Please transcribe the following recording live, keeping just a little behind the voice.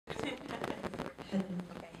Okay.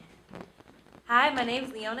 Hi, my name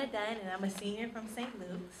is Leona Dunn, and I'm a senior from St.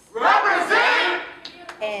 Luke's. Represent!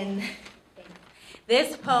 And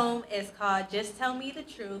this poem is called Just Tell Me the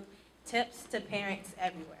Truth, Tips to Parents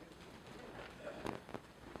Everywhere.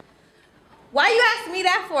 Why you asking me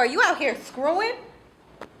that for? You out here screwing?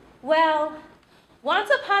 Well,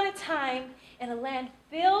 once upon a time, in a land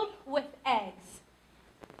filled with eggs,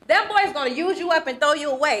 that boy's gonna use you up and throw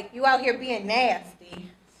you away. You out here being nasty.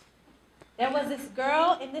 There was this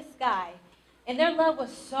girl and this guy, and their love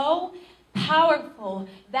was so powerful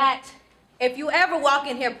that if you ever walk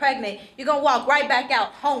in here pregnant, you're gonna walk right back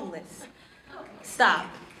out homeless. Stop.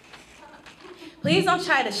 Please don't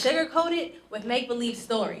try to sugarcoat it with make-believe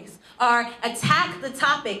stories or attack the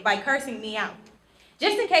topic by cursing me out.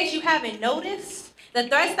 Just in case you haven't noticed, the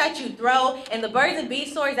threats that you throw and the birds and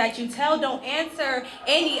bees stories that you tell don't answer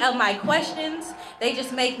any of my questions. They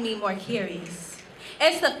just make me more curious.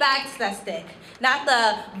 It's the facts that stick, not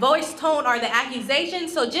the voice tone or the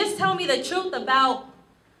accusations. So just tell me the truth about,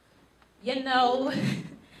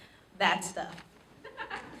 that stuff.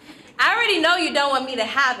 I already know you don't want me to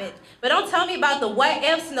have it, but don't tell me about the what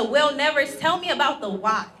ifs and the will nevers. Tell me about the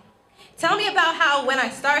why. Tell me about how when I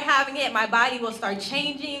start having it, my body will start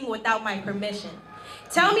changing without my permission.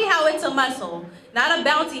 Tell me how it's a muscle, not a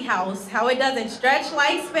bounty house, how it doesn't stretch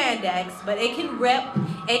like spandex, but it can rip,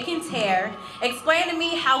 it can tear. Explain to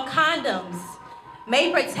me how condoms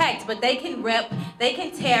may protect, but they can rip, they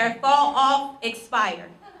can tear, fall off, expire.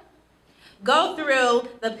 Go through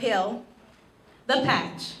the pill, the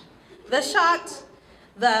patch, the shot,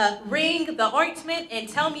 the ring, the ointment, and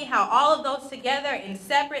tell me how all of those together and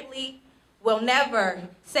separately will never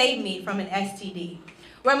save me from an STD.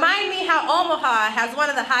 Remind me how Omaha has one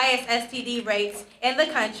of the highest STD rates in the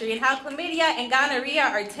country and how chlamydia and gonorrhea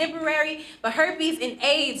are temporary, but herpes and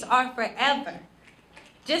AIDS are forever.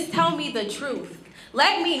 Just tell me the truth.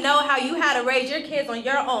 Let me know how you had to raise your kids on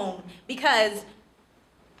your own, because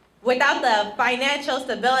without the financial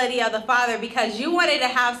stability of the father, because you wanted to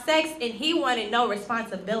have sex and he wanted no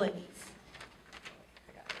responsibilities.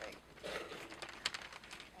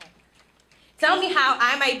 Tell me how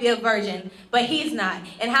I might be a virgin, but he's not.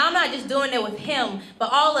 And how I'm not just doing it with him,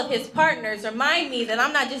 but all of his partners. Remind me that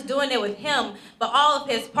I'm not just doing it with him, but all of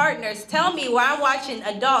his partners. Tell me why I'm watching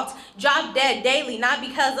adults drop dead daily, not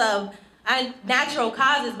because of unnatural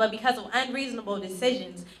causes, but because of unreasonable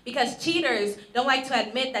decisions. Because cheaters don't like to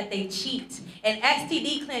admit that they cheat. And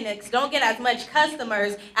STD clinics don't get as much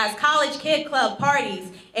customers as college kid club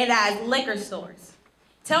parties and as liquor stores.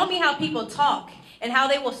 Tell me how people talk and how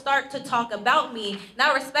they will start to talk about me,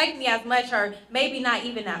 not respect me as much, or maybe not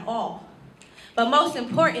even at all. But most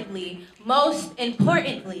importantly,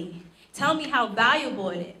 tell me how valuable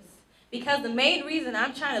it is. Because the main reason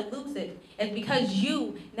I'm trying to lose it is because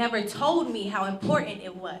you never told me how important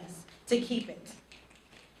it was to keep it.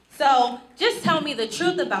 So just tell me the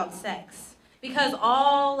truth about sex. Because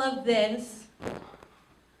all of this,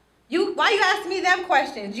 why you asking me them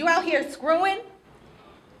questions? You out here screwing?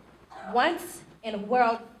 Once in a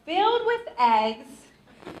world filled with eggs,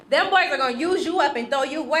 them boys are gonna use you up and throw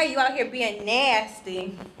you away. You out here being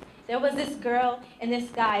nasty. There was this girl and this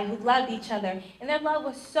guy who loved each other, and their love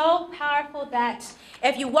was so powerful that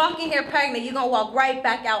if you walk in here pregnant, you're gonna walk right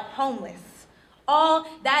back out homeless. All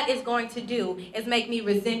that is going to do is make me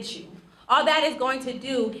resent you. All that is going to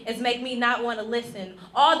do is make me not want to listen.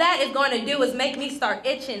 All that is going to do is make me start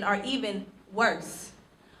itching, or even worse.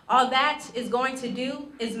 All that is going to do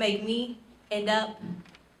is make me end up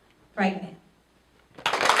pregnant.